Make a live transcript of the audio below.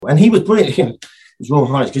And he was brilliant. It was Royal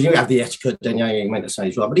Highness, because you have the etiquette, then you meant to say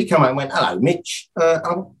it's right. But he came out and went, "Hello, Mitch."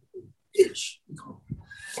 Mitch.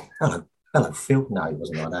 Hello, Phil. No, he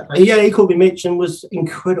wasn't like that. But yeah, he called me Mitch and was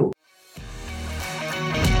incredible.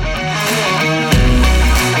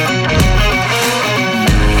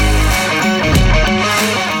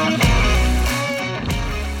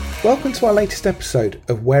 Welcome to our latest episode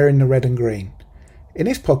of Wearing the Red and Green. In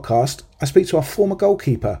this podcast, I speak to our former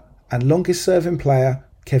goalkeeper and longest serving player,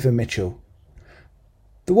 Kevin Mitchell.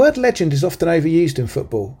 The word legend is often overused in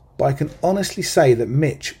football, but I can honestly say that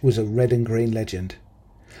Mitch was a red and green legend.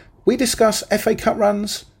 We discuss FA Cup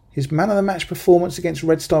runs, his man of the match performance against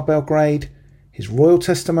Red Star Belgrade, his royal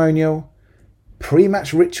testimonial,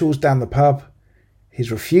 pre-match rituals down the pub,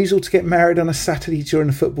 his refusal to get married on a Saturday during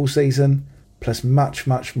the football season, plus much,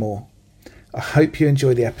 much more. I hope you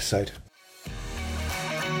enjoy the episode.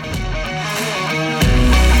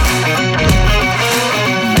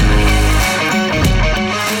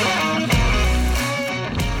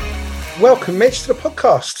 Welcome, Mitch, to the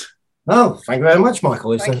podcast. Oh, thank you very much,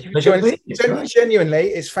 Michael. Genuinely,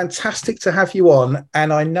 it's fantastic to have you on.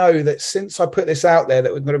 And I know that since I put this out there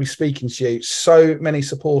that we're going to be speaking to you, so many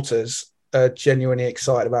supporters are genuinely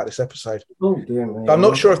excited about this episode. Oh, dear me. I'm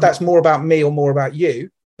not sure if that's more about me or more about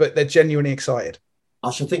you, but they're genuinely excited.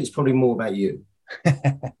 I should think it's probably more about you.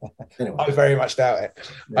 Anyway. I very much doubt it.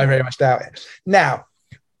 Yeah. I very much doubt it. Now,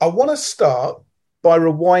 I want to start by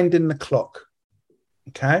rewinding the clock.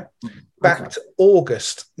 Okay? Back to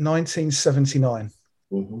August 1979.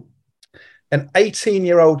 Mm-hmm. An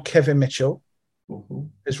 18-year-old Kevin Mitchell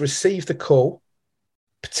has received a call,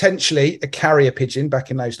 potentially a carrier pigeon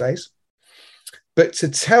back in those days, but to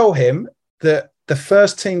tell him that the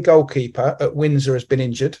first team goalkeeper at Windsor has been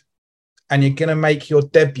injured and you're going to make your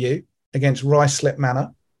debut against Ruislip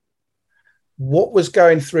Manor. What was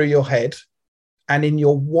going through your head? And in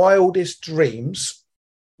your wildest dreams,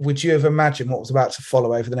 would you have imagined what was about to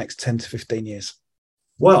follow over the next 10 to 15 years?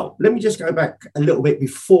 Well, let me just go back a little bit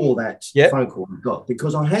before that phone call I got,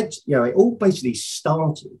 because I had, it all basically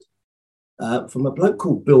started from a bloke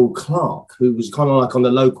called Bill Clark, who was kind of like on the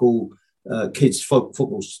local kids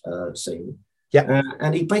football scene. Yeah.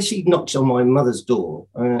 And he basically knocked on my mother's door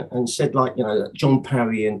and said, John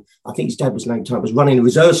Parry, and I think his dad was named Tom, was running the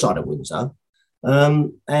reserve side of Windsor.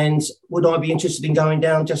 And would I be interested in going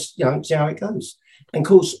down just, see how it goes? And of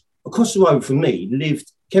course, across the road from me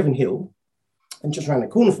lived Kevin Hill, and just around the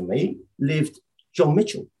corner from me lived John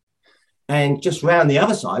Mitchell. And just round the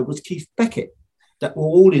other side was Keith Beckett, that were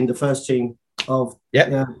all in the first team of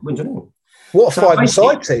Windsor. What a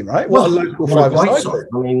five-a-side team, right? What a local five-a-side team.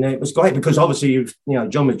 I mean, it was great because obviously,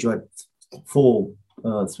 John Mitchell had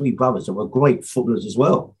three brothers that were great footballers as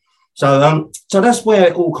well. So that's where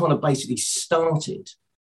it all kind of basically started.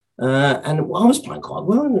 And I was playing quite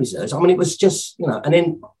well in the reserves. I mean, it was just, and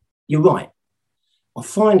then you're right. I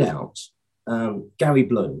find out Gary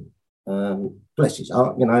Bloom, bless his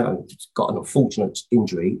heart, got an unfortunate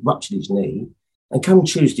injury, ruptured his knee, and come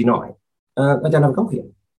Tuesday night, they don't have a goalkeeper.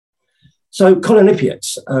 So Colin Ippiott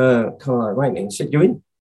rang me and said, "You're in."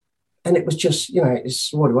 And it was just,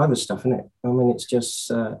 it's what other stuff, isn't it? I mean, it's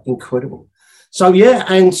just incredible. So,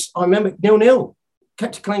 and I remember 0-0,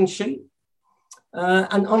 kept a clean sheet.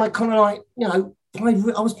 And I kind of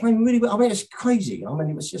I was playing really well. I mean, it's crazy. I mean,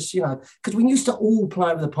 it was just, because we used to all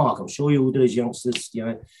play over the park. I'm sure you all do as youngsters,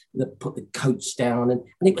 that put the coats down. And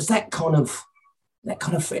it was that kind of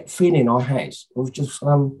feeling I had. It was just,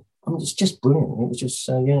 it's just brilliant. It was just,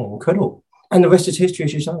 incredible. And the rest is history,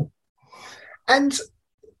 as you say. And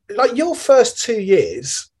your first 2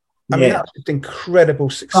 years, I mean, that was just incredible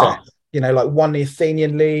success. Won the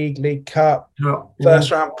Athenian League Cup,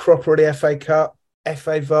 first round proper of the FA Cup,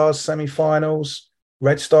 FA Vars semi-finals,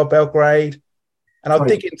 Red Star Belgrade. And I'll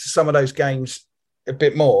dig into some of those games a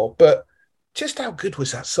bit more, but just how good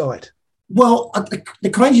was that side? Well, the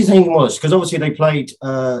crazy thing was, because obviously they played,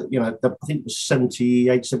 I think it was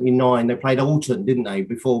 78, 79, they played Alton, didn't they,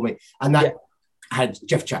 before me? And that had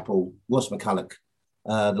Jeff Chappell, Ross McCulloch,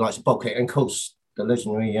 the likes of Bob Kett, and of course, the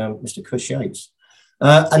legendary Mr. Chris Yates.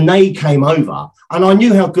 And they came over, and I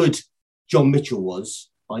knew how good John Mitchell was.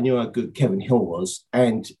 I knew how good Kevin Hill was,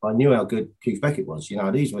 and I knew how good Keith Beckett was.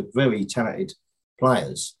 These were very talented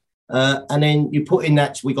players. And then you put in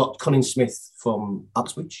that, we got Colin Smith from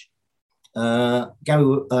Uxbridge. Gary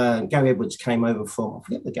Edwards came over from, I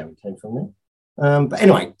forget where Gary came from there. But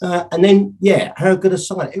anyway, and then, how good a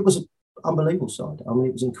side. It was an unbelievable side. I mean,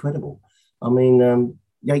 it was incredible. I mean,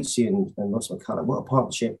 Yatesy and Ross McCulloch, what a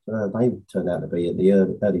partnership they turned out to be at the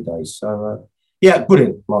early days. So,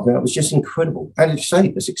 brilliant, Martin. It was just incredible. And as you say,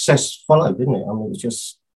 the success followed, didn't it? I mean, it was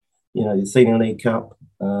just, the Athenian League Cup,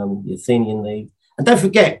 the Athenian League. And don't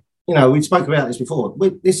forget, we spoke about this before.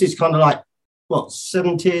 This is kind of like,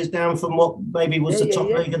 7 tiers down from what maybe was the top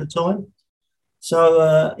league at the time.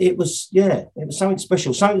 So it was something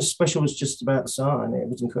special. Something special was just about to start, and it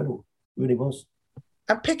was incredible. It really was.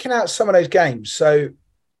 And picking out some of those games, so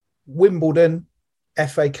Wimbledon,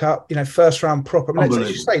 FA Cup, first round proper. Let's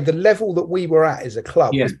just say the level that we were at as a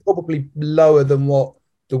club was probably lower than what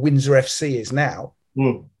the Windsor FC is now.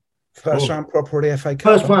 First round proper of the FA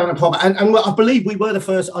Cup. First round proper, and I believe we were the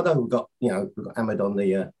first. I know we got hammered on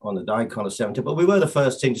the day, kind of 70, but we were the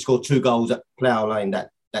first team to score 2 goals at Plough Lane that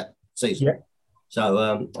season. Yeah.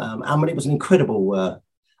 So it was an incredible.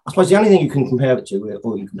 I suppose the only thing you can compare it to,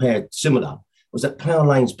 or you compare it similar, was that Plough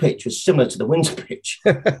Lane's pitch was similar to the Windsor pitch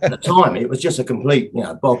at the time. It was just a complete,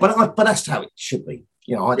 bog. But that's how it should be.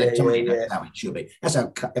 That's how it should be. That's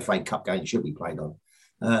how FA Cup games should be played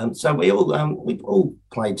on. So we all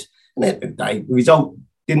played. And at the end of the day, the result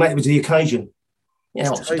didn't make it was the occasion.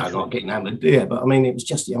 Obviously don't like getting hammered, but it was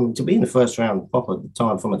just to be in the first round proper at the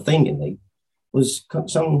time from Athenian League was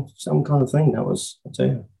some kind of thing. That was, I tell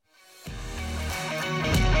you.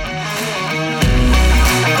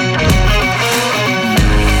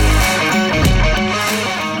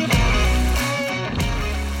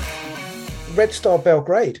 Red Star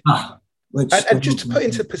Belgrade. And just to put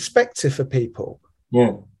into perspective for people,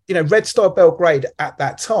 Red Star Belgrade at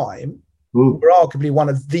that time were arguably one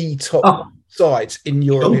of the top sides in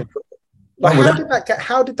European football. Like,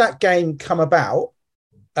 how did that game come about?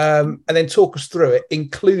 And then talk us through it,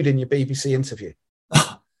 including your BBC interview.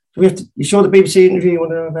 You saw the BBC interview you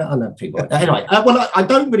want to know about? I know people. Anyway, I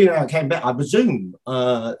don't really know how it came back. I presume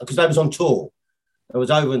because I was on tour. I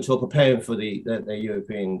was over on tour preparing for the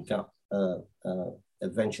European Cup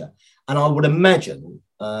adventure, and I would imagine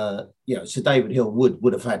Sir David Hill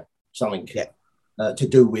would have had something to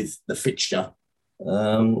do with the fixture,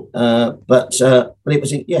 but it was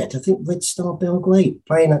to think Red Star Belgrade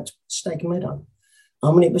playing at Stake Meadow.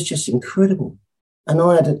 It was just incredible, and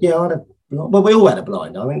I had we all had a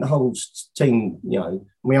blind. I think the whole team,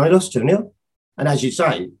 we only lost 2-0, and as you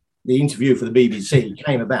say, the interview for the BBC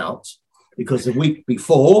came about because the week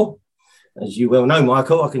before. As you well know,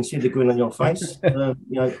 Michael, I can see the grin on your face. They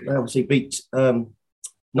obviously beat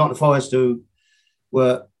Nottingham Forest, who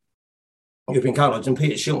were European colours, and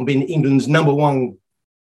Peter Shilton being England's #1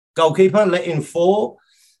 goalkeeper, let in 4.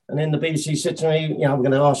 And then the BBC said to me, we're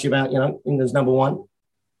going to ask you about, England's #1. I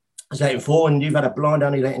was let in 4, and you've had a blind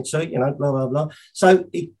only let in 2, blah, blah, blah. So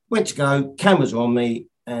he went to go, cameras were on me,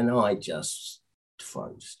 and I just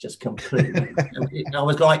froze, just completely. I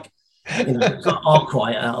was like, I'll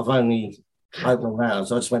quiet out of only open rounds.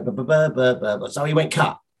 So I just went, so he went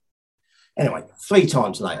cut. Anyway, 3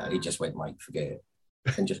 times later, he just went, mate, forget it,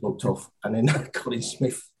 and just walked off. And then Colin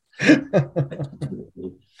Smith.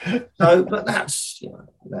 But that's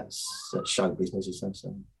show business, as they say.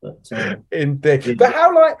 But indeed. But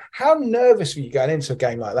how nervous were you going into a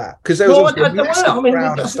game like that? Because there was a massive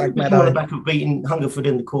crowd at Stag Meadow. On the back of beating Hungerford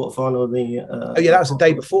in the quarterfinal of the. That was the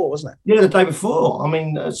day before, wasn't it? Yeah, the day before.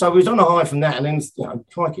 So we was on a high from that, and then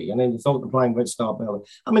crikey, and then thought of playing Red Star Belgrade.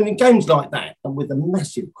 In games like that, and with a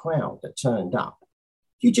massive crowd that turned up,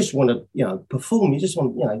 you just want to perform. You just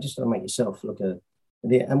want just to make yourself look a.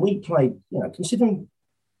 And we played, considering,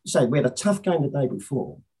 say, we had a tough game the day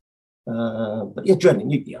before. But the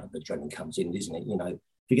adrenaline comes in, isn't it? If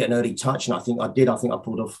you get an early touch, and I think I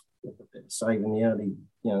pulled off a save in the early,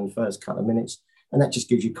 in the first couple of minutes, and that just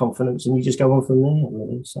gives you confidence, and you just go on from there,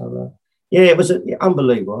 really. So, it was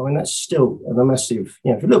unbelievable. That's still a massive,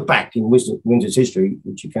 if you look back in Windsor's history,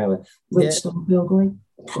 which you kind of, Red Star Belgrade,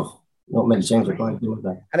 not many teams are playing like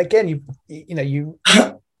that. And again, you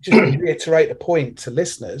just to reiterate a point to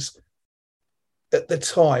listeners, at the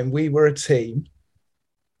time we were a team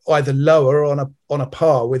either lower or on a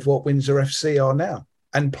par with what Windsor FC are now,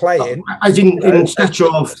 and playing as in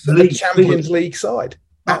stature of the Champions League side.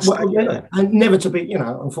 And never to be,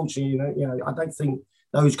 unfortunately, I don't think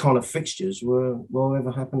those kind of fixtures will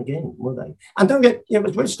ever happen again, will they? And don't get, it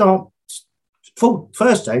was Red Star full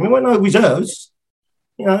first team. There weren't no reserves.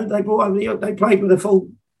 They played with a full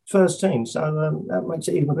first team, so that makes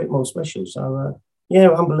it even a bit more special. So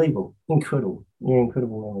unbelievable, incredible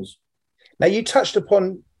numbers. Now you touched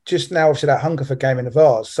upon just now obviously that Hungerford game in the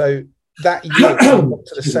Vars. So that year we got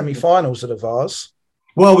to the semi-finals of the Vars.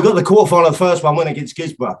 Well, we got the quarterfinal of the first one, went against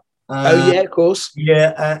Gisborough. Of course.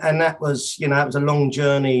 Yeah, and that was it was a long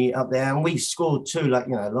journey up there, and we scored 2.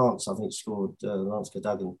 Lance, I think scored Lance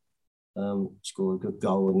Cadogan scored a good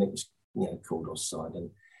goal, and it was called offside. And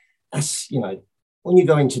that's when you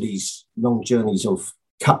go into these long journeys of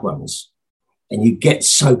cup runs and you get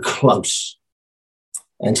so close,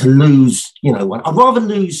 And to lose, I'd rather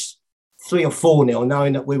lose 3 or 4-0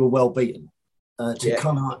 knowing that we were well beaten.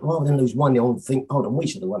 Come out rather than lose 1-0 and think, hold on, we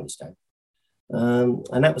should have won this game.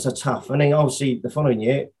 And that was a tough. And then obviously the following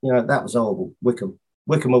year, that was horrible.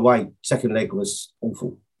 Wickham away, second leg was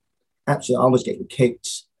awful. Absolutely, I was getting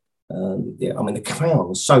kicked. The crowd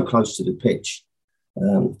was so close to the pitch,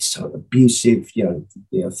 so abusive,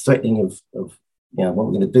 threatening of what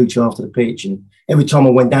we're going to do to you after the pitch. And every time I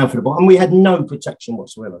went down for the ball, and we had no protection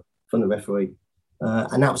whatsoever from the referee.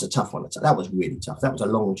 And that was a tough one. That was really tough. That was a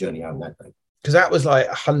long journey home that day. Because that was like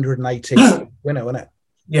 118 winner, wasn't it?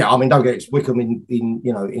 Yeah, don't get it. It's Wickham in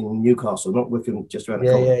Newcastle, not Wickham just around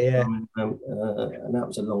the corner. Yeah. And that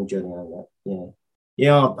was a long journey home.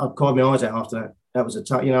 I cried my eyes out after that. That was a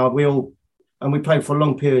tough. We played for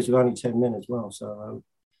long periods with only 10 men as well. So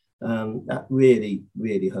that really,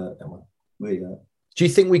 really hurt. That one really hurt. Do you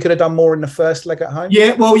think we could have done more in the first leg at home?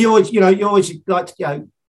 Yeah, well, you always like at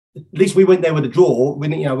least we went there with a draw. We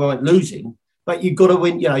weren't losing, but you've got to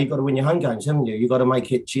win. You've got to win your home games, haven't you? You've got to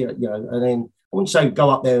make it. And then I wouldn't say go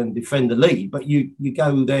up there and defend the lead, but you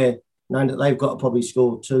go there knowing that they've got to probably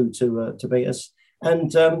score 2 to beat us.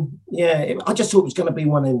 And I just thought it was going to be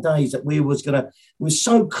one of them days that we were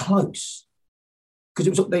so close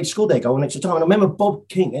because they scored their goal in extra time. And I remember Bob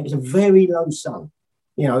King. It was a very low sun.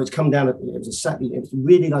 It's come down. It was a Saturday. It was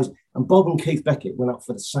really low. And Bob and Keith Beckett went up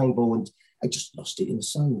for the same ball, and they just lost it in the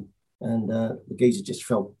sun. And the geezer just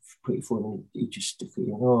felt pretty full. And he just stuck it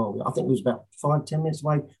in. I think it was about 5-10 minutes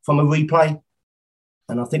away from a replay.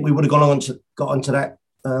 And I think we would have got onto that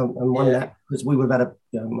and won that because we would have had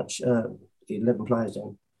much 11 players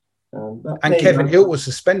then. And Kevin Hill was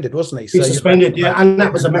suspended, wasn't he? He was suspended, and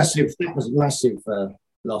that was a massive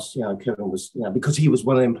loss. Kevin was, because he was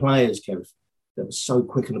one of them players, Kev, that was so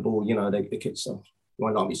quick on the ball. They kept so. I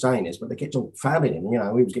won't like me saying this, but they kept on fouling him.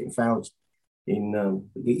 He was getting fouled.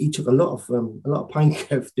 He took a lot of pain.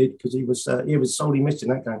 Kev did because he was sorely missed in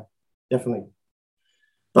that game, definitely.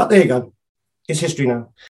 But there you go. It's history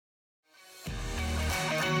now.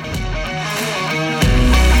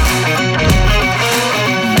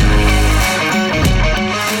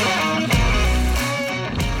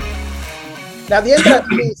 Now, at the end of that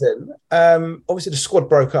season, obviously the squad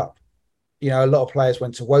broke up. A lot of players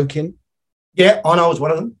went to Woking. Yeah, I know I was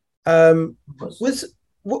one of them.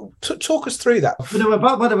 Talk us through that. But they were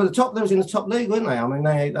the top. They was in the top league, weren't they? I mean,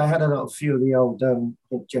 they had a few of the old. I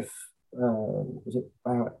think Jeff was it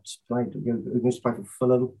Barrett played. Who used to play for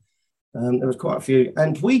Fulham. There was quite a few,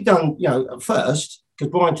 and we done. At first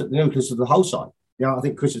because Brian took the nucleus of the whole side. I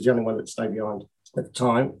think Chris was the only one that stayed behind at the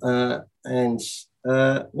time, and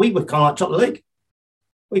we were kind of like top of the league.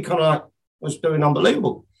 We kind of like was doing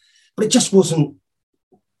unbelievable, but it just wasn't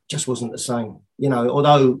the same.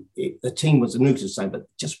 Although the team was the nucleus the same, but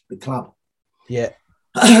just the club. Yeah.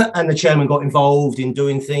 And the chairman got involved in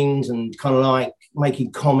doing things and kind of like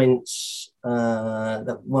making comments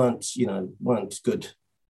that weren't good.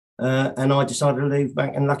 And I decided to leave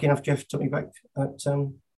back. And lucky enough, Jeff took me back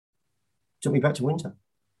to Windsor,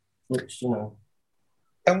 which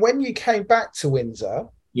And when you came back to Windsor,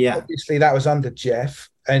 obviously that was under Jeff,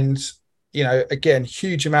 and again,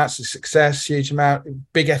 huge amounts of success,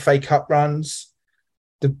 big FA Cup runs.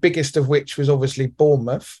 The biggest of which was obviously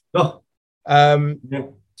Bournemouth. Talk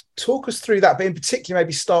us through that, but in particular,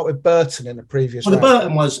 maybe start with Burton in the previous round. The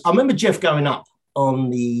Burton was, I remember Jeff going up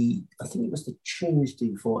on I think it was the Tuesday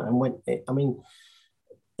before, and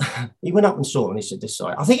he went up and saw it and he said, this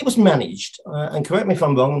side. I think it was managed, and correct me if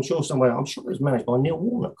I'm wrong, I'm sure it was managed by Neil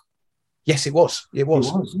Warnock. Yes, it was. It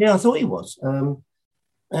was. Yeah, I thought he was.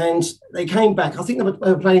 And they came back, I think they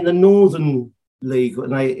were playing the Northern League,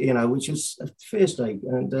 and which was a fierce league,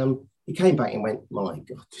 and he came back and went, my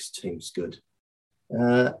God, this team's good,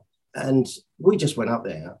 and we just went up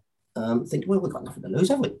there thinking, well, we've got nothing to lose,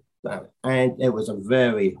 have we? And there was a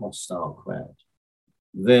very hostile crowd,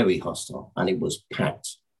 and it was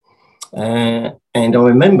packed, and I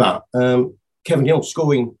remember Kevin Hill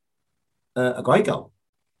scoring a great goal.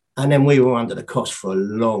 And then we were under the cosh for a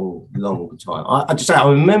long, long time. I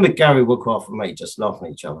remember Gary Woodcroft and me just laughing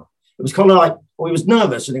at each other. It was kind of like, we was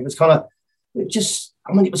nervous, and it was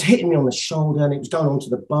hitting me on the shoulder, and it was going onto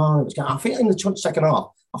the bar. I think in the second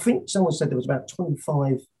half, I think someone said there was about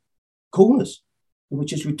 25 corners,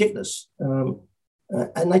 which is ridiculous.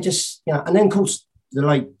 And they just, and then of course, the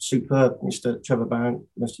late superb Mr. Trevor Barron,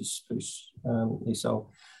 his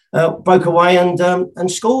soul, broke away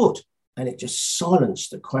and scored. And it just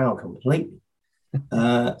silenced the crowd completely.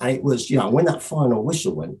 And it was, when that final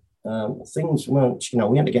whistle went, things weren't,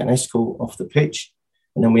 we had to get an escort off the pitch.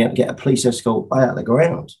 and then we had to get a police escort out of the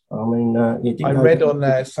ground. I mean, I read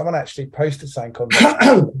on someone actually posted something on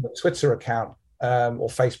the Twitter account or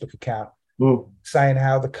Facebook account saying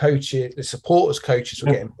how the supporters' coaches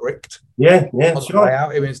were getting bricked. Yeah, that's right.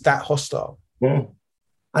 Out. It was that hostile. Yeah.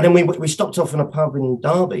 And then we stopped off in a pub in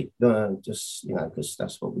Derby, just, because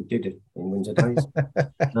that's what we did in winter days.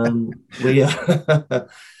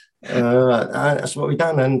 That's what we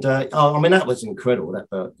done. And, I mean, that was incredible, that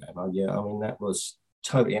game. Yeah, I mean, that was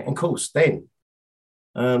totally... And, of course, then,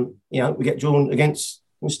 we get drawn against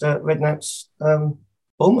Mr. Redknapp's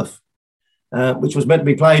Bournemouth, which was meant to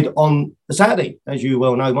be played on the Saturday, as you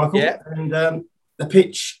well know, Michael. Yeah. And the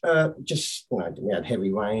pitch just, we had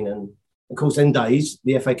heavy rain, and of course, then days,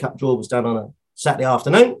 the FA Cup draw was done on a Saturday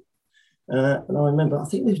afternoon. And I remember, I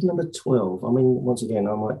think it was number 12. I mean, once again,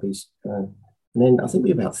 I might be... and then I think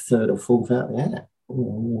we were about third or fourth out of the hat.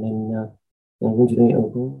 And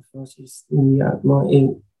then versus the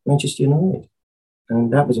mighty Manchester United.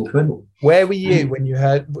 And that was incredible. Where were you when you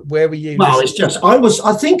heard... Where were you? Well, it's just...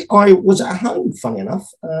 I think I was at home, funny enough,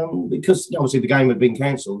 because obviously the game had been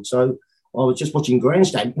cancelled. So I was just watching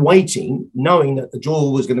grandstand, waiting, knowing that the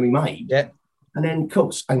draw was going to be made. Yeah. And then, of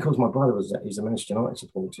course, my brother he's a Manchester United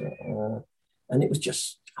supporter. And it was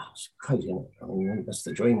just, it's crazy, isn't it? I mean, that's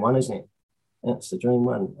the dream one, isn't it? That's the dream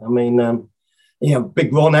one. I mean,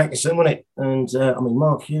 big Ron Atkinson, wasn't it? And,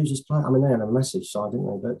 Mark Hughes was playing. I mean, they had a massive side, didn't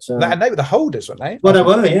they? But and they were the holders, weren't they? Well, they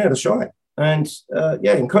were, yeah, that's right. And,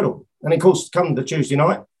 incredible. And, of course, come the Tuesday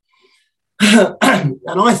night, and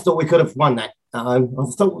I thought we could have won that. I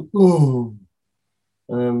thought,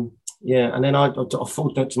 and then I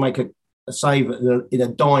fortunate to make a save in a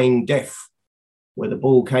dying death where the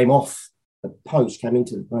ball came off the post, came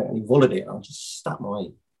into the plate, and he volleyed it. I just stuck my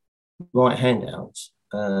right hand out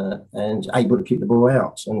and able to keep the ball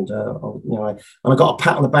out. And I got a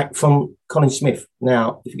pat on the back from Colin Smith.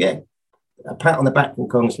 Now, if you get a pat on the back from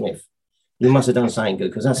Colin Smith, you must have done something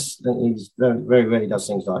good, because he's very, very rarely does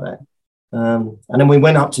things like that. And then we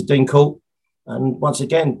went up to Dean Court. And once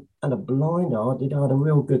again, and a blinder, I had a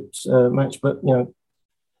real good match, but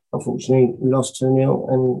unfortunately we lost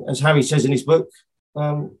 2-0. And as Harry says in his book,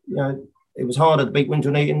 it was harder to beat Windsor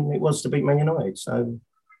and Eton than it was to beat Man United. So,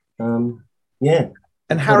 yeah.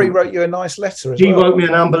 And Harry wrote you a nice letter as well. He wrote me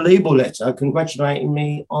an unbelievable letter congratulating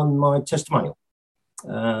me on my testimonial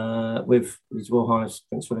with His Royal Highness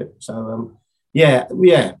Prince Philip. So,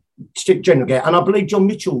 strict general care. And I believe John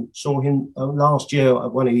Mitchell saw him last year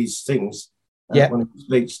at one of his things. One of his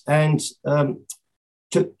speeches, and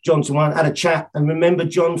took John to one, had a chat, and remembered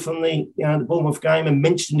John from the Bournemouth game, and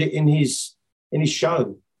mentioned it in his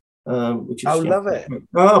show. Which is, love it!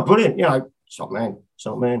 Oh, brilliant! Top man.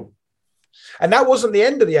 And that wasn't the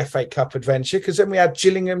end of the FA Cup adventure, because then we had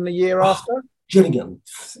Gillingham the year after. Gillingham,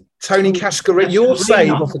 Tony Cascarino, your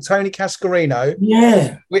save off of Tony Cascarino.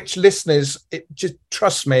 Yeah, which listeners, just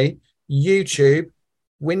trust me, YouTube.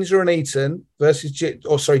 Windsor and Eton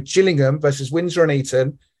Gillingham versus Windsor and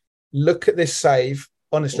Eton. Look at this save.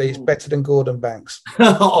 Honestly, it's better than Gordon Banks.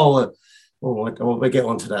 We'll get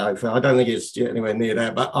on to that. I don't think it's anywhere near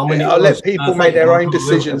that. But I mean, I'll let people make their own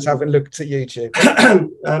decisions having looked at YouTube.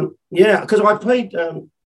 Because I played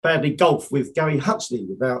badly golf with Gary Huxley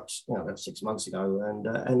about 6 months ago,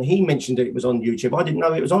 and he mentioned that it was on YouTube. I didn't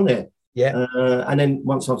know it was on there. Yeah. And then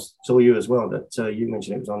once I saw you as well, that you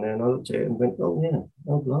mentioned it was on there, and I looked at it and went, oh, yeah,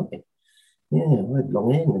 I like it. Yeah, I had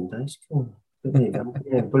long hair in them days. Cool. But there you go.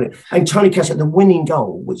 Yeah, brilliant. And Tony Cassett, the winning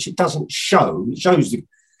goal, which it doesn't show, it shows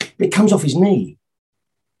it comes off his knee.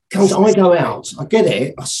 I go out, I get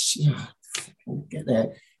it, get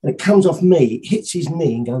there, and it comes off me, it hits his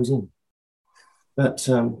knee and goes in. But,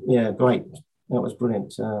 great. That was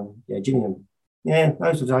brilliant. Gillingham. Yeah,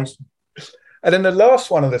 those were nice. And then the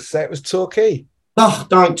last one of the set was Torquay. Oh,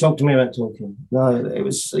 don't talk to me about Torquay. No, it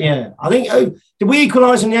was, I think, did we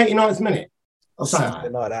equalise in the 89th minute? Or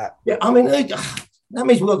something like that. Yeah, I mean, that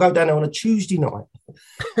means we've got to go down there on a Tuesday night.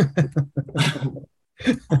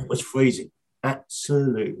 It was freezing.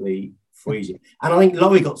 Absolutely freezing. And I think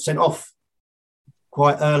Laurie got sent off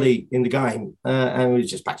quite early in the game, and we was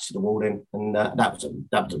just back to the wall then. And that was a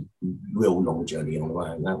real long journey on the way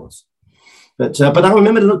home, that was. But I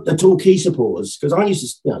remember the Torquay supporters, because I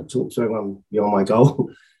used to talk to everyone behind my goal,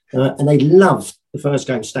 and they loved the first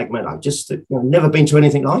game, Stag Meadow. Just never been to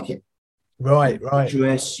anything like it. Right.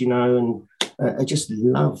 US, and I just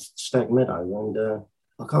loved Stag Meadow, and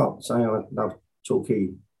I can't say I love Torquay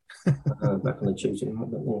back on the Tuesday night.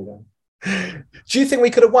 But there you go. Do you think we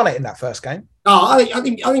could have won it in that first game? Oh, I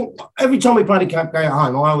think every time we played a game at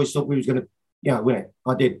home, I always thought we was going to win it.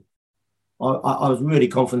 I did. I was really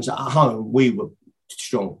confident that at home we were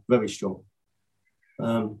strong, very strong.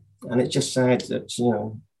 And it's just sad that,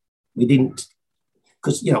 we didn't,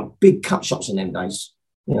 because, big cut shots in them days,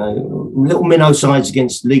 little minnow sides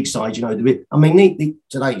against league sides,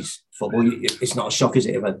 today's football, it's not a shock, is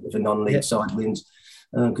it, if a non-league side wins?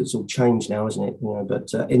 Because it's all changed now, isn't it?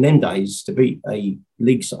 But in them days, to beat a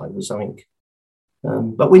league side was something.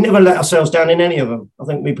 But we never let ourselves down in any of them. I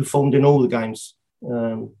think we performed in all the games.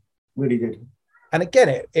 Really did. And again,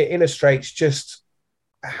 it illustrates just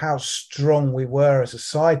how strong we were as a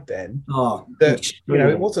side then.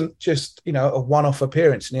 It wasn't just a one-off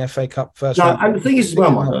appearance in the FA Cup first round. And the thing is, as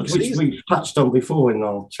well, which we've touched on before in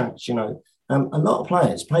our chats, a lot of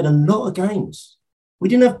players played a lot of games. We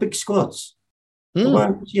didn't have big squads.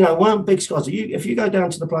 Weren't big squads. If you go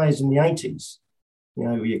down to the players in the 80s,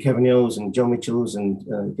 your Kevin Hills and John Mitchells and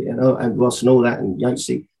Ross and all that, and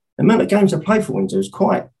Yatesy, the amount of games I played for Windsor was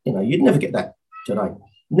quite, you'd never get that today.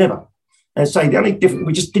 Never. And so the only difference,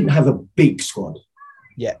 we just didn't have a big squad.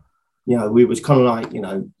 Yeah. We was kind of like, we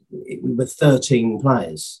were 13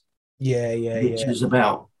 players. Which is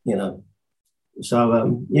about,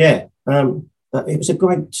 So, but it was a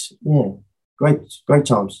great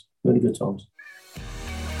times, really good times.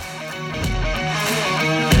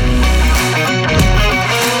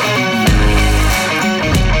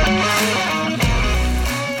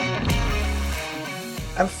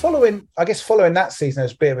 And following that season,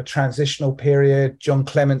 there's a bit of a transitional period. John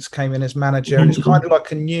Clements came in as manager, and it's kind of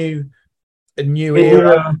like a new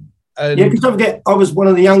era. Because don't forget, I was one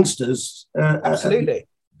of the youngsters. Absolutely.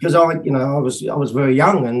 Because I was very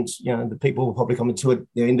young, and the people were probably coming to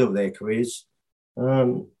the end of their careers.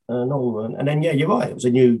 And then you're right. It was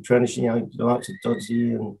a new transition. The likes of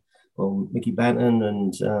Doddsy and Mickey Banton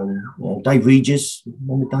and Dave Regis.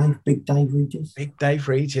 Remember Dave? Big Dave Regis. Big Dave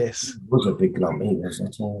Regis was a big lump. He was.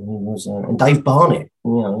 And Dave Barnett. He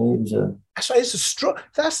was a. It's a strong.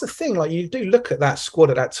 That's the thing. Like, you do look at that squad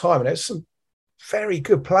at that time, and there's some very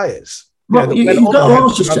good players. Well, you've got to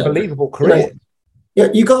ask yourself. Unbelievable career.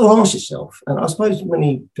 You got to ask yourself, and I suppose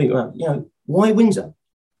many people, why Windsor?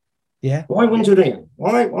 Yeah. Why Windsor Ian?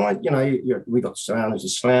 Why? We got surrounded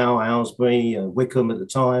with Slough, Aylesbury, Wickham at the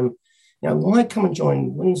time. Why come and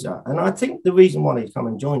join Windsor? And I think the reason why they come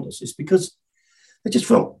and joined us is because they just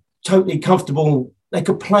felt totally comfortable. They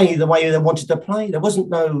could play the way they wanted to play. There wasn't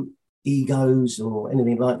no egos or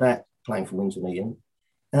anything like that playing for Windsor Ian.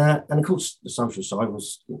 And of course, the social side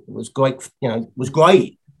was great. Was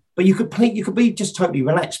great. But you could play. You could be just totally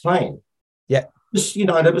relaxed playing. Yeah. Just,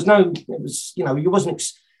 there was no. It was you wasn't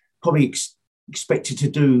probably expected to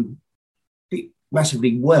do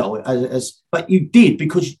massively well but you did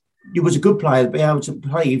because you was a good player to be able to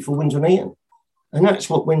play for Windsor and Eton. And that's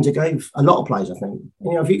what Windsor gave a lot of players, I think.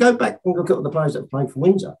 If you go back and look at the players that have played for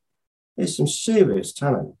Windsor, there's some serious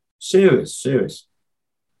talent. Serious.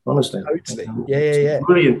 Honestly. Totally. Yeah.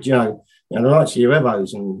 Brilliant, the likes of your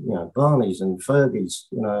Evos and, Barneys and Fergies,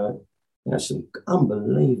 some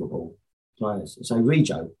unbelievable players. So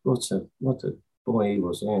Rejo, what a boy he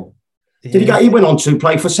was, yeah. He went on to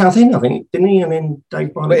play for Southend, I think, didn't he? And then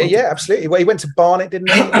Dave Barnett. Well, yeah, absolutely. Well, he went to Barnet,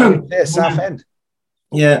 didn't he? Yeah, Southend.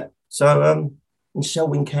 Yeah. So, and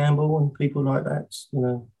Selwyn Campbell and people like that,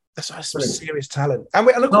 That's some serious talent. And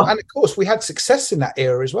of course, we had success in that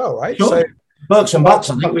era as well, right? Sure. So, Berks and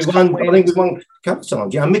Butts, I think we won a couple of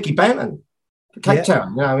times. Yeah, Mickey Banton, Cape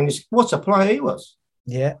Town. What a player he was.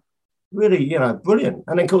 Yeah. Really, brilliant.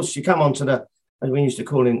 And then, of course, you come on to as we used to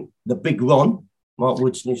call him, the Big Ron. Mark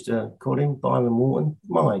Woodson used to call him, Byron Morton.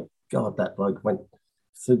 My God, that bloke went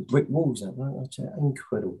through brick walls. That bloke,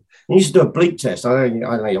 incredible. He used to do a bleep test.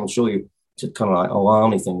 I'm sure you did kind of like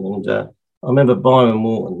army thing. And I remember Byron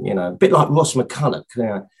Morton, a bit like Ross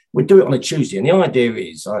McCulloch. We'd do it on a Tuesday, and the idea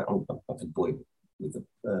is, I'm a good boy with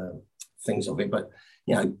the things of it, but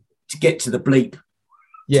to get to the bleep, to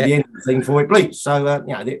the end of the thing before it bleeps. So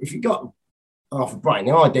if you got half a brain,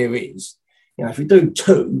 the idea is, if you do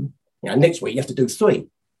 2. Next week you have to do 3.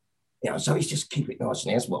 So it's just keep it nice,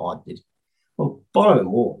 and that's what I did. Well, Byron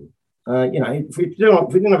Morton, if we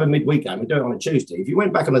didn't have a midweek game, we do it on a Tuesday. If you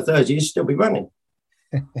went back on a Thursday, you'd still be running.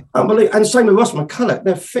 Unbelievable. And same with Ross McCulloch,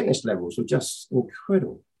 their fitness levels were just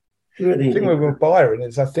incredible. Really. The thing with Byron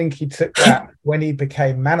is I think he took that when he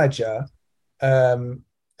became manager, early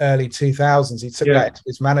 2000s, he took that into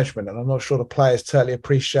his management, and I'm not sure the players totally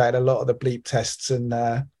appreciated a lot of the bleep tests and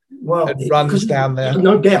runs down there.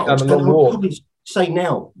 No doubt. Down the long walk. I'll probably say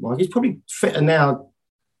now, Mike, he's probably fitter now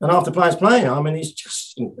than after players playing. I mean, he's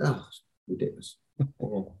just ridiculous. But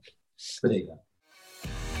there you go.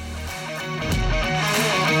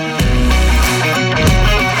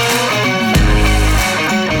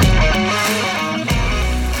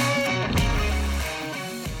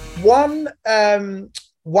 One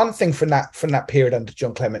one thing from that period under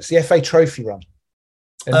John Clements, the FA Trophy run.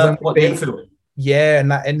 And the Enfield? Yeah,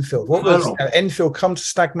 and that Enfield. What was Enfield come to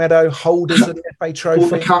Stag Meadow, holders of the FA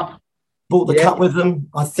Trophy? Bought the cup with them.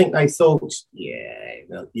 I think they thought,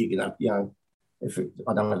 you can have,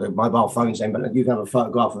 I don't have a mobile phones then, but you can have a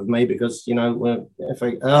photograph of me because, we're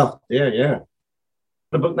FA. The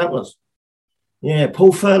book that was. Yeah,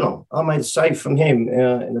 Paul Furlong. I made a save from him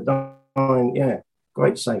in the nine. Yeah,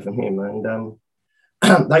 great save from him. And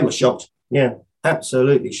they were shocked. Yeah,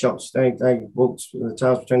 absolutely shocked. They walked with the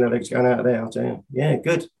tails between their legs going out of there. I'll tell you. Yeah,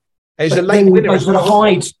 good. There's a late winner. The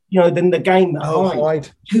Hyde, then the game that Hyde.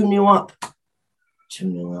 2-0 up.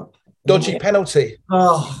 2-0 up. Dodgy penalty.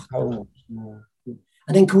 Oh. And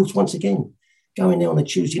then, of course, once again, going there on a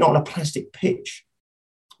Tuesday night on a plastic pitch.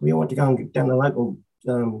 We all went to go and get down the local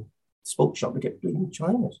sports shop to get bleeding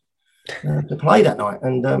trainers to play that night.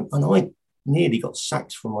 And I nearly got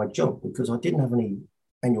sacked from my job because I didn't have any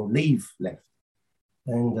annual leave left.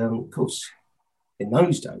 And, of course, in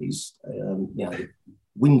those days,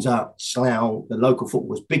 Windsor, Slough, the local football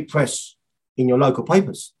was big press in your local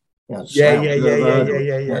papers. Yeah.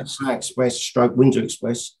 Slough Express, Windsor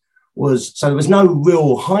Express was, so there was no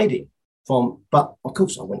real hiding from, but of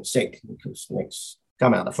course I went sick because next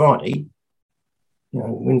come out the Friday,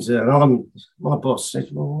 Windsor, and my boss said,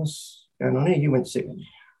 well, what's going on here? You went sick.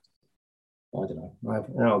 I don't know.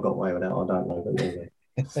 How I got away with that, I don't know. But anyway.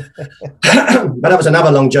 But that was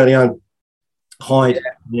another long journey home. Hyde.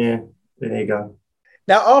 Yeah, there you go.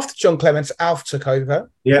 Now, after John Clements, Alf took over.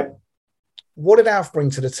 Yep. What did Alf bring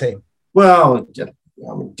to the team? Well,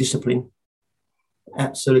 discipline.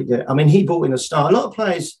 Absolutely. I mean, he brought in a style. A lot of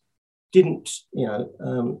players didn't,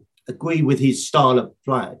 agree with his style of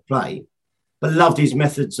play, but loved his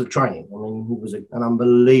methods of training. I mean, he was an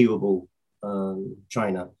unbelievable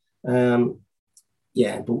trainer.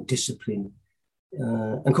 Brought discipline.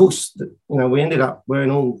 And of course, we ended up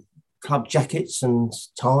wearing all club jackets and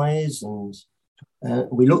ties, and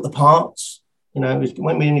we looked the parts.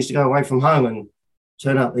 When we used to go away from home and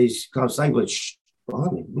turn up these clubs, they were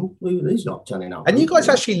these not turning up. And you guys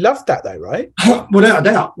actually loved that, though, right? Without a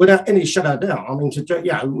doubt, without any shadow of doubt. I mean,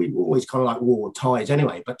 we always kind of like wore ties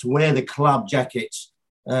anyway, but to wear the club jackets,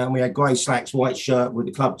 we had grey slacks, white shirt with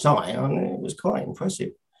the club tie, it was quite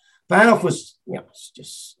impressive. But Alf was,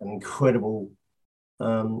 just an incredible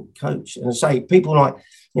coach. And I say, people like,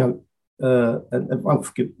 and I won't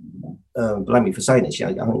blame me for saying this.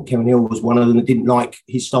 I think Kevin Hill was one of them that didn't like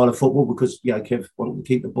his style of football because Kev wanted to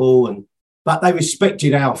keep the ball, but they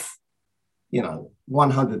respected Alf,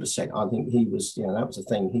 100%. I think he was, that was the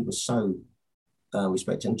thing. He was so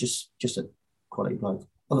respected, and just a quality bloke.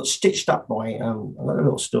 I got stitched up by I got a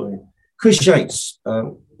little story. Chris Yates,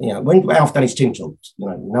 when Alf done his team talks,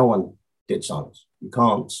 no one did silence. You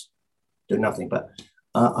can't do nothing. But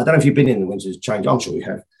I don't know if you've been in the Windsor's change. I'm sure you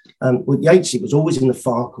have. With Yates, he was always in the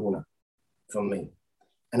far corner from me.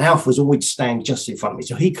 And Alf was always standing just in front of me.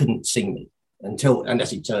 So he couldn't see me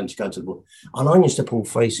unless he turned to go to the ball. And I used to pull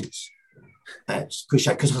faces at Chris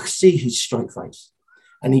Yates because I could see his straight face.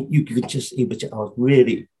 And I was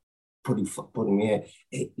really putting me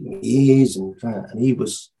ears and you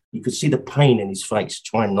could see the pain in his face,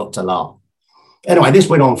 trying not to laugh. Anyway, this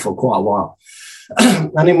went on for quite a while.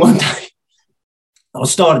 And then one day, I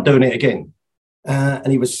started doing it again.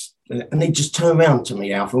 And he just turned around to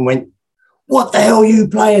me, Alf, and went, "What the hell are you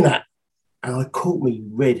playing at?" And I caught me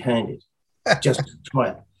red-handed, just to try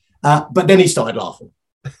it. But then he started laughing.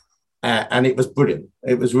 And it was brilliant.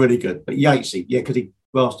 It was really good. But Yatesy, because he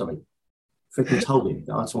grasped on me. Freaking told me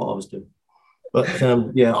that's what I was doing. But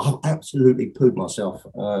I absolutely pooed myself.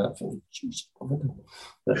 I love it.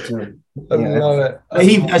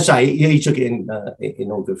 He took it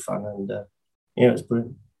in all good fun, and it was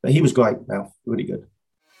brilliant. But he was great. Now, really good.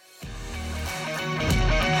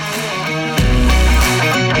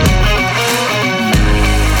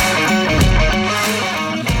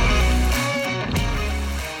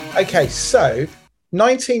 Okay, so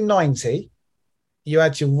 1990. You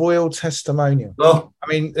had your royal testimonial. Oh. I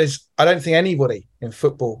mean, I don't think anybody in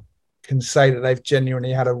football can say that they've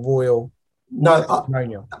genuinely had a royal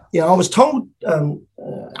testimonial. I was told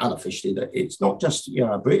unofficially that it's not just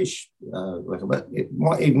a British record, but it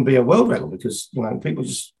might even be a world record because people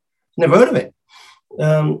just never heard of it.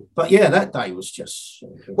 But that day was just.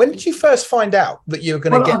 When did you first find out that you were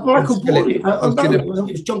going to get Michael Borley?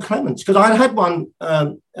 It was John Clements because I had one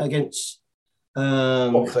against.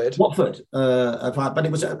 Watford, but it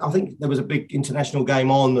was. I think there was a big international game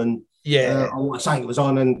on, and I was saying it was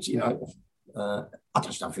on, and I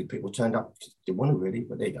just don't think people turned up. Didn't want to really,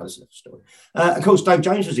 but there you go. That's another story. Of course, Dave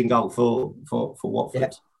Jones was in goal for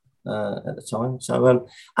Watford. at the time. So,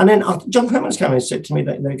 and then John Clements came and said to me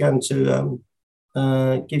that they're going to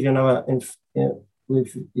give you another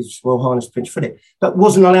with His Royal Highness Prince Philip, but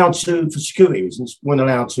wasn't allowed to, for security reasons, weren't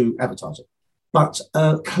allowed to advertise it. But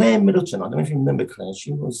Claire Middleton, I don't know if you remember Claire,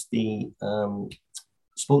 she was the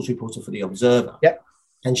sports reporter for The Observer. Yep.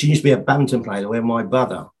 And she used to be a badminton player with my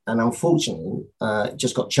brother. And unfortunately,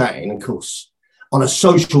 just got chatting, of course, on a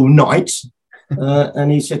social night.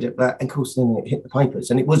 And he said it, but of course, then it hit the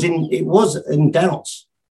papers. And it was in doubt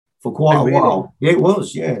for quite a while. Yeah, it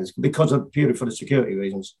was, yeah, it's because of purely for the security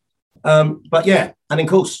reasons. But yeah, and of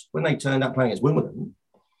course, when they turned up playing against Wimbledon,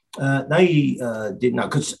 they didn't know,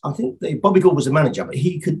 because I think Bobby Gould was the manager, but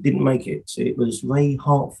he didn't make it. So it was Ray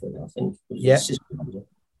Hartford, I think, was the assistant manager.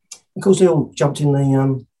 Of course, they all jumped in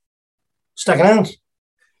the Stag and Hounds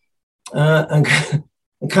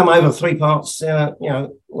and come over 3 parts,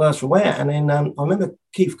 worse for wear. And then I remember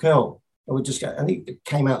Keith Curl, and he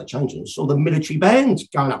came out of the changing and saw the military band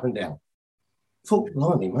going up and down. I thought,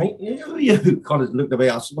 blimey, mate, you kind of looked at me.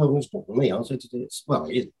 I said, well, it's not for me. I said, it's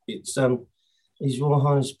His Royal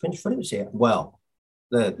Highness Prince Philip's here. Well,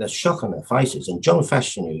 the shock on their faces. And John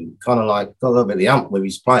Fashion, who kind of like got over the hump with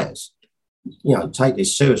his players, take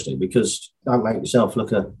this seriously, because don't make yourself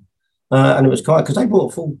look and it was quite, because they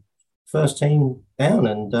brought a full first team down,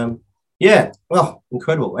 and well,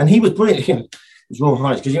 incredible. And he was brilliant. His Royal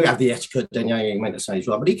Highness, because you have the etiquette, then you meant to say he's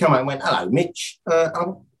right. But he came out and went, hello, Mitch.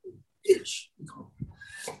 Mitch.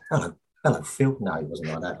 Hello, Phil. No, he wasn't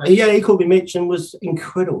like that. But yeah, he called me Mitch and was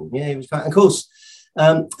incredible. Yeah, he was great. And of course,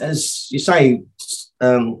 as you say,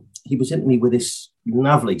 he presented me with this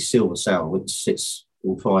lovely silver sail, which sits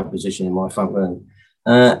in prime position in my front room.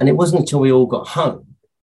 And it wasn't until we all got home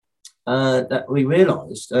that we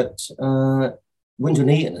realised that Windsor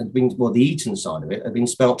and Eton had been, well, the Eton side of it had been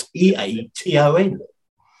spelt Eaton.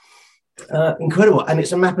 Incredible. And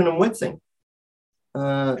it's a mapping and web thing.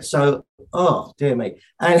 So, oh, dear me.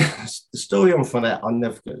 And the story on from that, I'll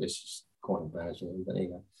never forget this. It's quite embarrassing, but there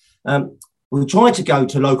you go. We tried to go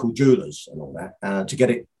to local jewellers and all that to get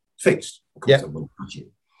it fixed. Of course, they wouldn't touch it.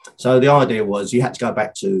 So the idea was you had to go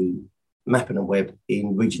back to Mappin and Webb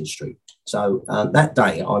in Regent Street. So that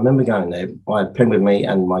day, I remember going there. I had a pen with me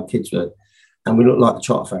and my kids were, and we looked like the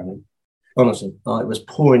Trotter family. Honestly, it was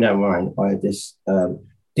pouring down rain. I had this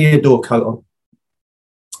Deodore coat on.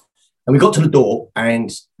 And we got to the door,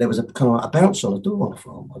 and there was a kind of like a bounce on the door. I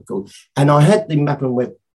thought, oh my God. And I had the Mappin and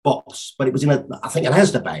Webb box, but it was in I think an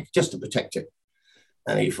Asda bag, just to protect it.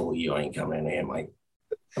 And he thought, you ain't coming in here, mate.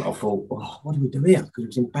 And I thought, oh, what do we do here? Because it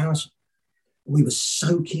was embarrassing. We were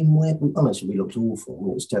soaking wet. Honestly, we looked awful.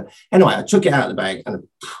 It was terrible. Anyway, I took it out of the bag and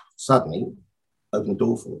suddenly opened the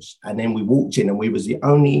door for us. And then we walked in, and we was the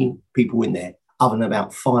only people in there other than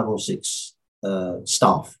about 5 or 6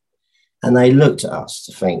 staff. And they looked at us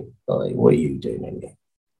to think, oh, what are you doing in here?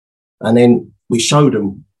 And then we showed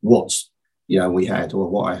them what we had, or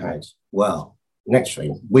what I had. Well, next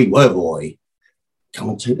thing, we were roy. Come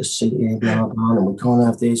and take a seat here, blah, blah, and we can't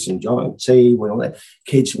have this, and giant tea, we all that.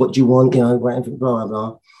 Kids, what do you want? Whatever, blah,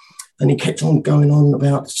 blah. And he kept on going on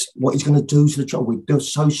about what he's going to do to the job. We're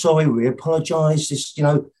so sorry, we apologise. This, it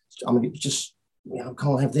was just,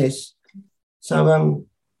 can't have this. So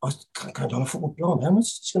I thought, well, blimey, how much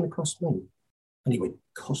is this going to cost me? And he went,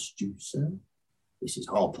 cost you, sir? This is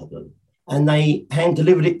our problem. And they hand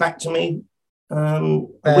delivered it back to me.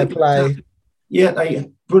 Fair play. Yeah,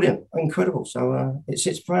 brilliant, incredible. So it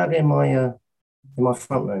sits proudly in my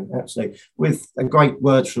front room, absolutely, with a great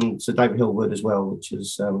word from Sir David Hillwood as well,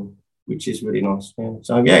 which is really nice. Yeah.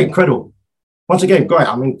 So yeah, incredible. Once again, great.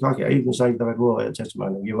 I mean, like I even say David Roy at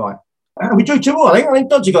testimonial. You're right. We drew 2-2. I think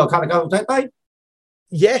Dodgy got a couple of goals that day.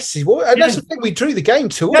 Yes, he was. And that's the thing. We drew the game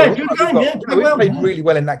 2-2. Yeah, drew the game. We played really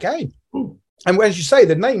well in that game. And as you say,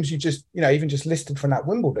 the names you just, even just listed from that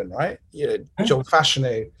Wimbledon, right? John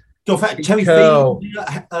Fashanu. Terry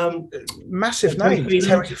Phelan, massive name.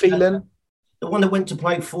 Terry Phelan, the one that went to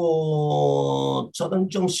play for Tottenham,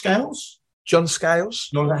 John Scales. Hans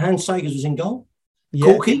Sagers was in goal. Yeah.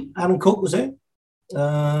 Corky, Alan Cork was there.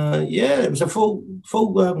 It was a full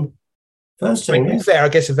first team. To be fair, I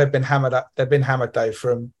guess if they've been hammered though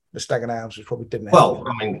from the Stag and Hounds, which probably didn't help. Well,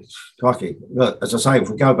 I mean, crikey. Look, as I say,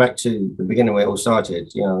 if we go back to the beginning where it all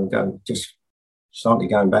started, just slightly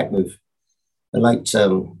going back with the late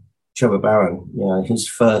Trevor Barron, his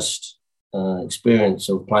first experience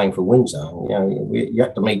of playing for Windsor. You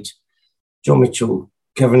had to meet John Mitchell,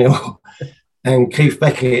 Kevin Hill, and Keith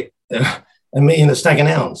Beckett, and me in the Stag and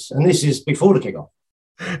Hounds. And this is before the kick-off.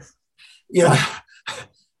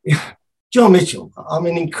 John Mitchell, I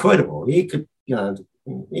mean, incredible. He could,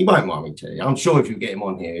 He won't mind me telling you. I'm sure if you get him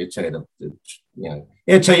on here, he'll tell you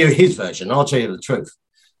he'll tell you his version. I'll tell you the truth.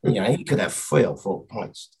 He could have 3 or 4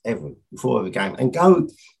 points before every game and go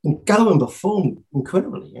and perform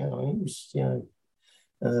incredibly. He was,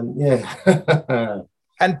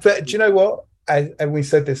 But do you know what? And we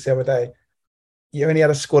said this the other day. You only had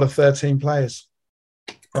a squad of 13 players.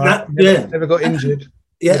 Right? Never got injured.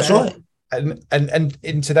 Yeah, that's right. And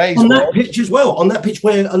in today's on that pitch as well, on that pitch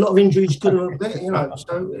where a lot of injuries could have been,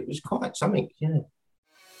 so it was quite something. Yeah.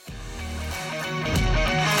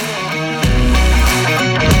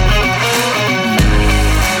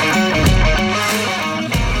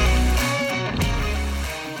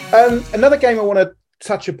 Another game I want to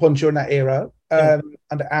touch upon during that era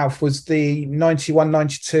under Alf was the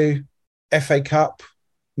 91-92 FA Cup,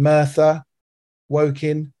 Merthyr,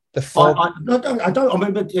 Woking, the Fog. I don't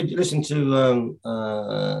remember listening to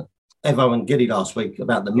Evo and Giddy last week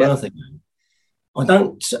about the Merthyr game. I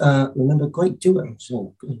don't remember a great deal.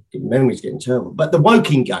 So memory's getting terrible. But the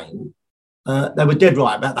Woking game, they were dead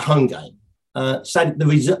right about the home game. So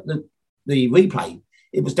the replay,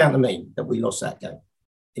 it was down to me that we lost that game.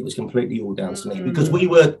 It was completely all down to me because we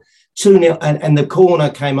were 2-0 and the corner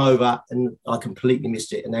came over and I completely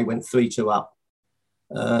missed it and they went 3-2 up.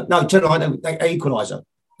 No, they equaliser.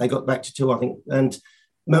 They got back to 2, I think, and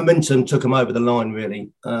momentum took them over the line.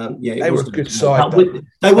 Really, they were a good side.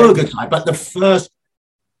 They were a good side, but the first,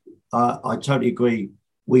 I totally agree.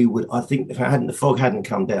 We would, I think, if the fog hadn't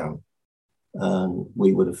come down,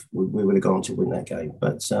 we would have gone to win that game.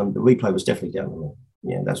 But the replay was definitely down on me.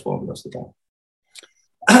 Yeah, that's why we lost the game.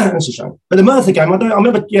 That's a shame. But the Merthyr game, I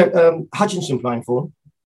remember Hutchinson playing for them.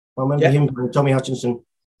 I remember him playing Tommy Hutchinson,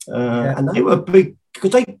 and they were big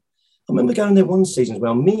because I remember going there one season as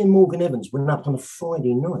well. Me and Morgan Evans went up on a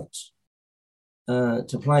Friday night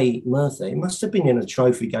to play Merthyr. It must have been in a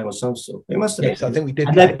trophy game or some sort. It must have been. I think we did.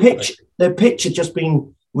 And their pitch had just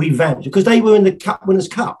been revamped because they were in the Cup Winners'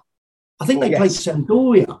 Cup. I think they played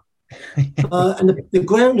Sampdoria, and the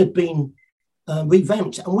ground had been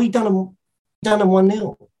revamped, and we done them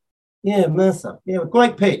 1-0. Yeah, Merthyr. Yeah, a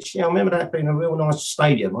great pitch. Yeah, I remember that being a real nice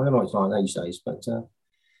stadium. I don't know what it's like these days, but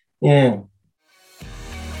yeah.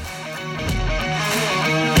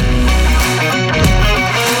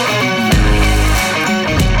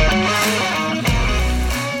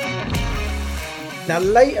 Now,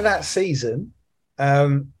 later that season,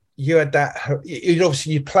 you had that.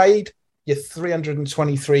 You played your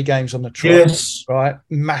 323 games on the trot. Yes. Right?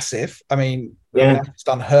 Massive. I mean, that's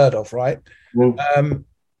unheard of, right?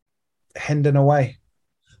 Hendon away.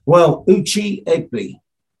 Well, Uchi Egby.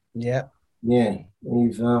 Yeah. Yeah.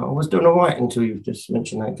 I was doing all right until you just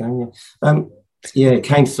mentioned that game. Yeah. It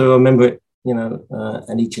came through. I remember it,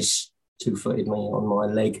 and he just 2-footed me on my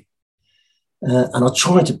leg. And I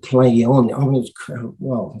tried to play on. I mean, it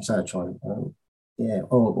was, I tried.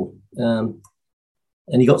 Horrible.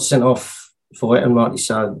 And he got sent off for it, and rightly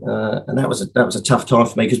so. And that was a tough time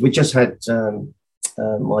for me because we just had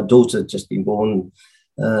my daughter just been born,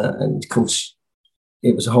 and of course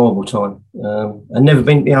it was a horrible time. I've never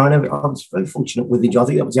been. I was very fortunate with injury. I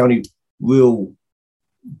think that was the only real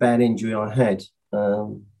bad injury I had.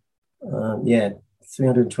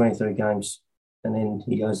 323 games, and then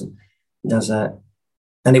he goes and does that,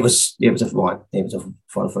 and it was a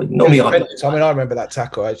fine fight. Normally, I remember that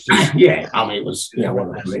tackle. It was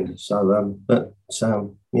one of the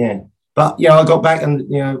so I got back, and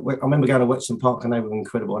I remember going to Wexham Park, and they were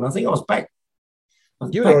incredible. And I think I was back.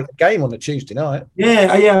 You were at the game on the Tuesday night. Yeah,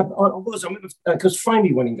 I was. I remember because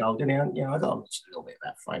Framey went in goal, didn't he? I got a little bit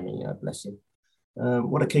about Framey. Bless him.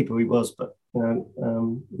 What a keeper he was, but he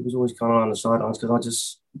was always kind of on the sidelines because I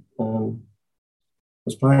just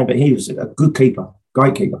was playing. But he was a good keeper,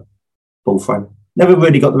 great keeper. Paul Frame never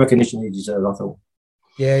really got the recognition he deserved, I thought.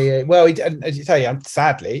 Yeah. Well, as you say,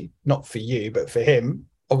 sadly, not for you, but for him,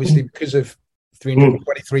 obviously because of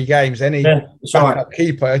 323 games, any backup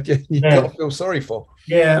keeper you've got to feel sorry for.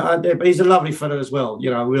 Yeah, but he's a lovely fella as well.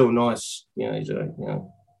 Real nice. He's a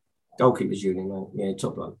goalkeeper's union, mate. Yeah,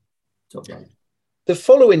 top line. The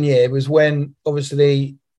following year was when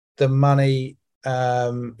obviously the money,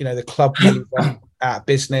 the club money went out of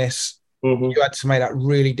business. Mm-hmm. You had to make that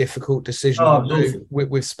really difficult decision.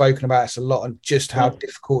 We've spoken about this a lot, and just how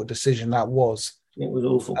difficult a decision that was. It was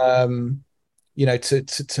awful. To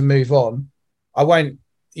move on. I won't,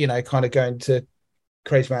 kind of go into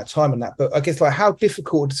crazy amount of time on that, but I guess how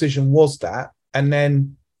difficult a decision was that? And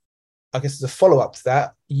then I guess as a follow-up to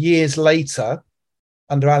that, years later,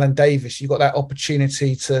 under Alan Davis, you got that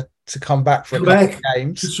opportunity to come back for a couple of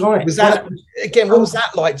games. That's right. Was that again? What was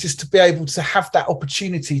that like? Just to be able to have that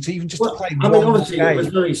opportunity to even just to play. I mean, obviously, it was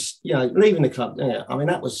very, leaving the club. Yeah, I mean,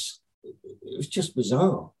 it was just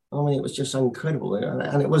bizarre. I mean, it was just incredible,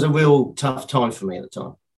 and it was a real tough time for me at the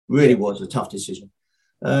time. Really was a tough decision.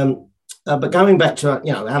 But going back to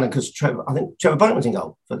Alan, because I think Trevor Boatman was in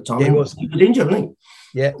goal for the time. Yeah, he was injured, wasn't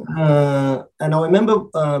he? Yeah. And I remember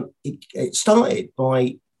it started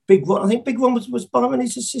by Big Ron. I think Big Ron was Byron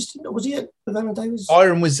his assistant, or was he with Alan Davis?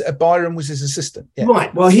 Byron was his assistant. Yeah.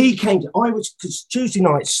 Right. Well, he came. Because Tuesday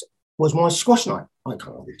nights was my squash night. I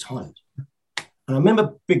can't be tired. And I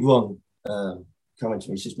remember Big Ron coming to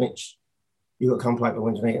me. He says, "Mitch, you got to come play for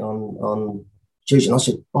Wednesday night on Tuesday." And I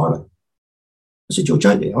said, "Byron." I said, "You're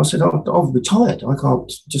joking." I said, "I'm retired. I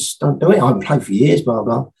can't don't do it. I haven't played for years." Blah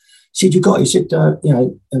blah. He said, "You got it." He said,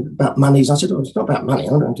 about monies. I said, "Oh, it's not about money.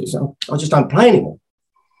 I just don't play anymore."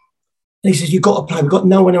 And he says, "You've got to play. We've got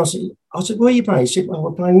no one else." I said, "Where are you playing?" He said, "Well,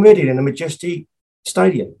 we're playing Reading in the Majesty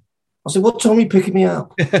Stadium." I said, "What time are you picking me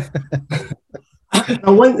up?"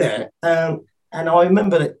 I went there, and I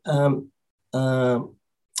remember that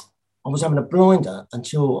I was having a blinder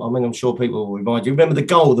until, I'm sure people will remind you. Remember the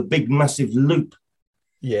goal, the big, massive loop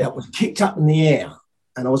that was kicked up in the air,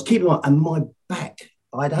 and I was keeping on, and my back,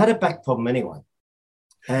 I'd had a back problem anyway,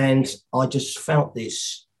 and I just felt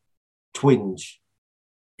this twinge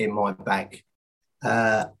in my back,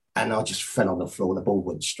 and I just fell on the floor. The ball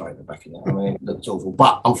went straight in the back of it. I mean, it looked awful,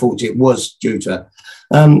 but unfortunately, it was due to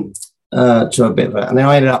a bit of it. And then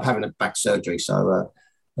I ended up having a back surgery. So,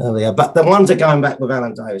 but the ones that going back with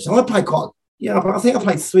Alan Davis, I played I think I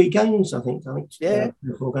played 3 games. I think 4 games.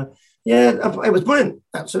 Yeah, it was brilliant,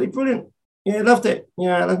 absolutely brilliant. Yeah, loved it.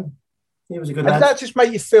 Yeah, Alan, he was a good lad. Did that just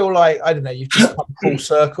make you feel like, I don't know, you've just come full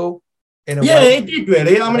circle in a way? Yeah, it did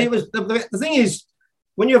really. I mean, it was the thing is,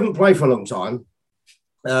 when you haven't played for a long time,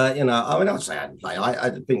 I mean, I'd say I hadn't played.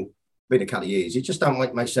 I'd been a couple of years. You just don't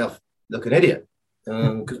make myself look an idiot,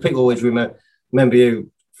 because people always remember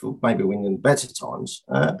you for maybe winning better times.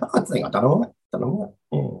 But I think I've done all right.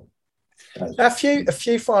 Yeah. A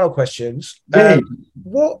few final questions.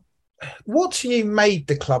 What to you made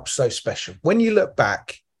the club so special? When you look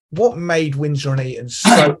back, what made Windsor and Eton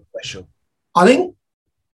so special? I think,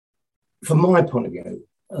 from my point of view,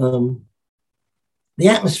 the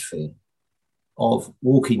atmosphere of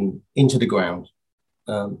walking into the ground,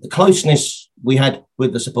 the closeness we had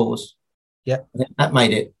with the supporters, that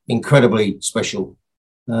made it incredibly special.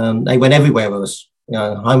 They went everywhere with us,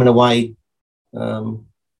 home and away.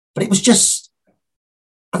 But it was just,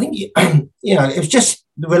 I think, it was just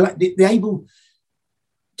the able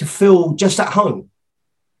to feel just at home.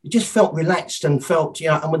 You just felt relaxed and felt,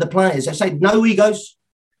 and with the players, they say no egos.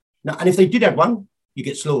 No, and if they did have one, you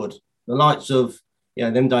get slaughtered. The likes of,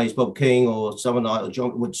 them days, Bob King or someone like or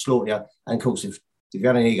John would slaughter you. And of course, if you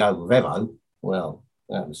had an ego with Evo, well,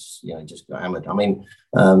 that was, just got hammered. I mean,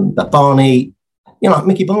 but Barney, like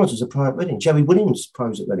Mickey Barnes was a pro at Reading. Jerry Williams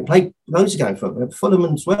pros at Reading. Played loads of games for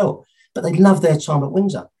Fulham as well. But they loved their time at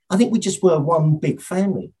Windsor. I think we just were one big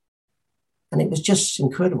family. And it was just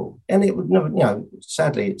incredible. And it would never,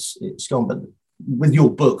 sadly it's gone, but with your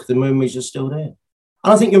book, the memories are still there.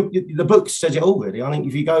 And I think the book says it all, really. I think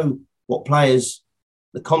if you go what players,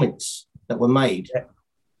 the comments that were made,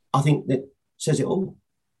 I think that says it all.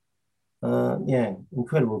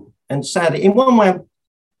 Incredible. And sadly, in one way,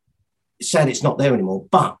 it's sad it's not there anymore,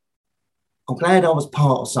 but I'm glad I was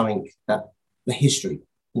part of something that the history,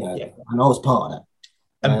 and I was part of that.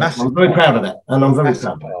 I'm very proud of that, and I'm very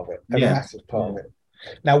proud of it. A massive part of it.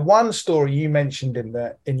 Now, one story you mentioned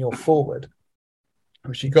in your forward,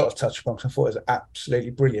 which you got to touch upon, because I thought it was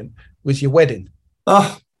absolutely brilliant, was your wedding.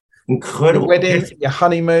 Oh, incredible! Your wedding, your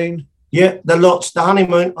honeymoon. Yeah, the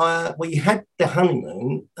honeymoon. We had the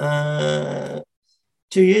honeymoon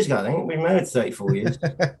 2 years ago. I think we were married 34 years.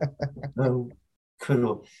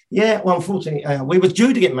 Incredible. Yeah, well, unfortunately, we were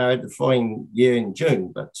due to get married the following year in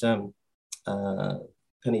June, but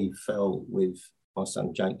Penny fell with my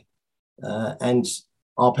son Jake, and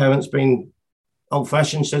our parents, being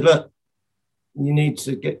old-fashioned, said, "Look, you need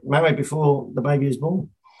to get married before the baby is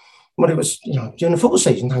born." Well, it was during the football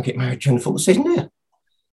season. Don't get married during the football season, yeah.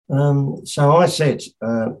 So I said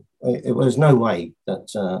it was no way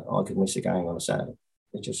that I could miss a game on a Saturday.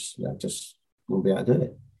 It just wouldn't be able to do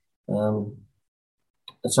it.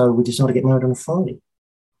 So we decided to get married on a Friday.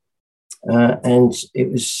 And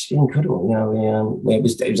it was incredible. It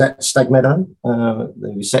was at Stag Meadow,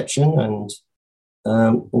 the reception, and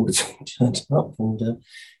all the team turned up. And of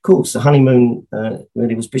course, the honeymoon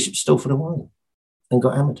really was Bishop Stilford away and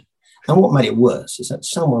got hammered. And what made it worse is that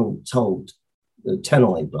someone told the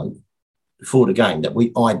Tenai bloke before the game that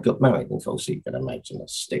I'd got married. And of course, you can imagine the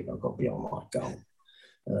stick I got beyond my goal.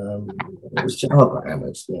 It was just, I got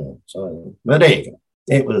hammered, So, but there you go.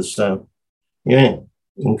 It was,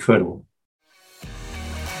 incredible.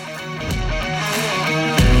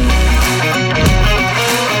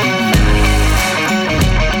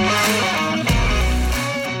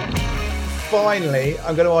 Finally,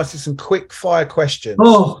 I'm going to ask you some quick fire questions.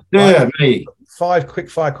 Oh, dear me. 5 quick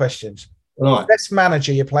fire questions. Right. Best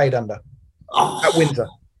manager you played under at Windsor?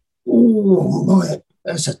 Oh, my.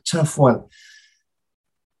 That's a tough one.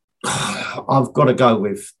 I've got to go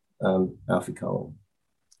with Alfie Cole.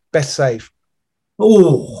 Best save?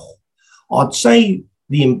 Oh, I'd say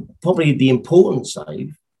probably the important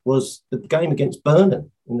save was the game against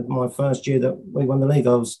Burnham in my first year that we won the league.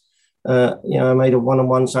 I was, I made a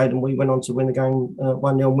 1-on-1 save and we went on to win the game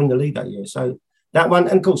 1-0 and win the league that year. So that one,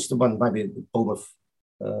 and of course the one maybe Bournemouth.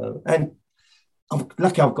 And I'm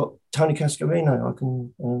lucky I've got Tony Cascarino. I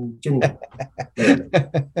can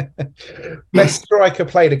Best striker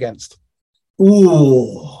played against?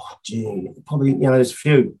 Oh, gee, probably, there's a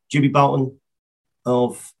few. Jimmy Bolton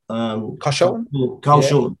of Carl Shorten? Carl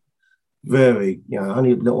Shorten. Very,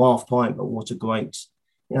 only a little half pint, but what a great,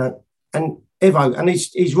 and Evo, and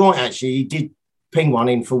he's right actually. He did ping one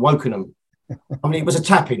in for Wokenham. I mean, it was a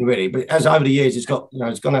tap-in really, but as over the years, it's got,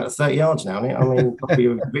 it's gone out to 30 yards now. I mean, if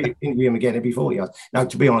you interview him again, it'd be 40 yards. Now,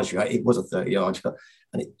 to be honest with you, it was a 30-yard,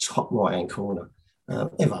 and it top right-hand corner.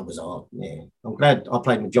 Evo was hard. Yeah, I'm glad I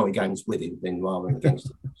played majority games with him than rather than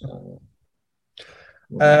against him. So,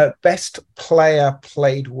 best player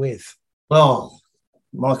played with? Oh,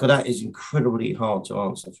 Michael, that is incredibly hard to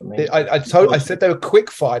answer for me. I said they were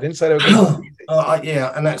quick fire, I didn't say they were good.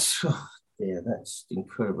 And that's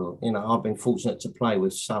incredible. I've been fortunate to play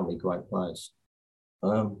with so many great players.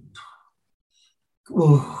 Can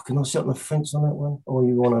I sit on the fence on that one, or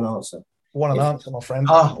you want an answer? Want an answer, my friend?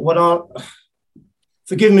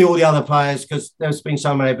 Forgive me, all the other players, because there's been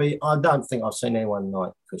so many, but I don't think I've seen anyone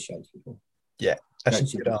like Chris Yates before. Yeah, that's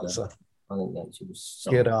a good answer. I think Yates was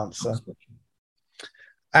good answer.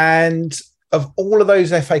 And of all of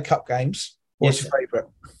those FA Cup games, what's your favourite?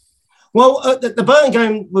 Well, the Burton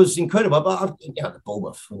game was incredible, but the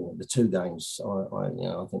Bournemouth, the 2 games, I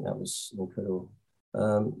think that was incredible.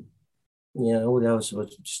 All the others were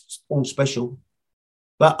just all special.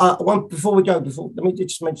 But before we go, let me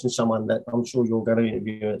just mention someone that I'm sure you're going to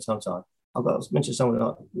interview at some time. I've got to mention someone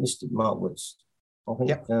like Mr. Mark Woods. I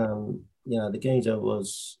think, the geezer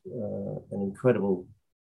was an incredible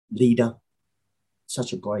leader,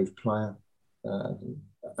 such a brave player,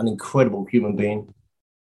 an incredible human being.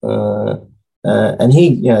 And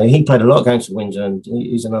he played a lot of games for Windsor, and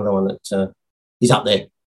he's another one that he's up there.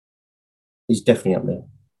 He's definitely up there.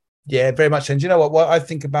 Yeah, very much. And do you know what I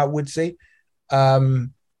think about Woodsy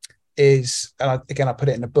is, and I put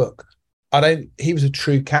it in the book. He was a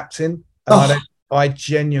true captain, and I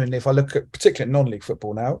genuinely, if I look at particularly non-league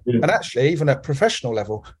football now, and actually even at professional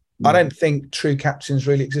level, I don't think true captains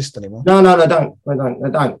really exist anymore. No, they don't.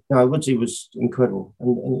 No, Woodsy was incredible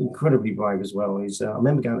and incredibly brave as well. I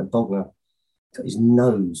remember going to Bognor, got his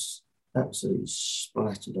nose absolutely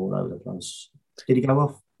splattered all over the place. Did he go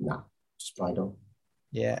off? No, just played on.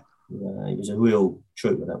 Yeah. He was a real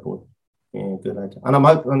trooper, that boy. Yeah, good lad. And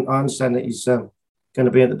I understand that he's going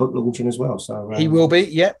to be at the book launching as well. So he will be.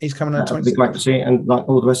 Yeah, he's coming on. It'll be great to see it, and like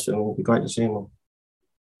all the rest of them, it'll be great to see him all.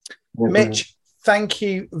 Mitch, thank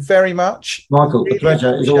you very much, Michael. Really, the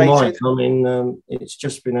pleasure is all mine. I mean, it's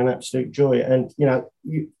just been an absolute joy, and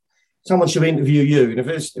someone should interview you. And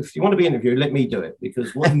if you want to be interviewed, let me do it,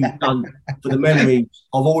 because what you've done for the memory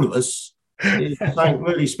of all of us is something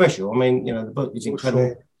really special. I mean, the book is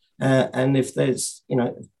incredible. And if there's,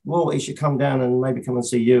 royalty should come down and maybe come and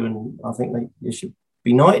see you, and I think you should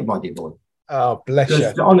be knighted, my dear boy. Oh, bless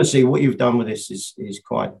you. Honestly, what you've done with this is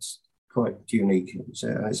quite unique.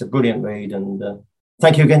 It's a brilliant read, and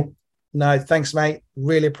thank you again. No, thanks, mate.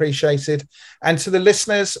 Really appreciated. And to the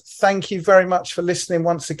listeners, thank you very much for listening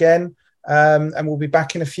once again. And we'll be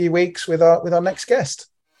back in a few weeks with our next guest.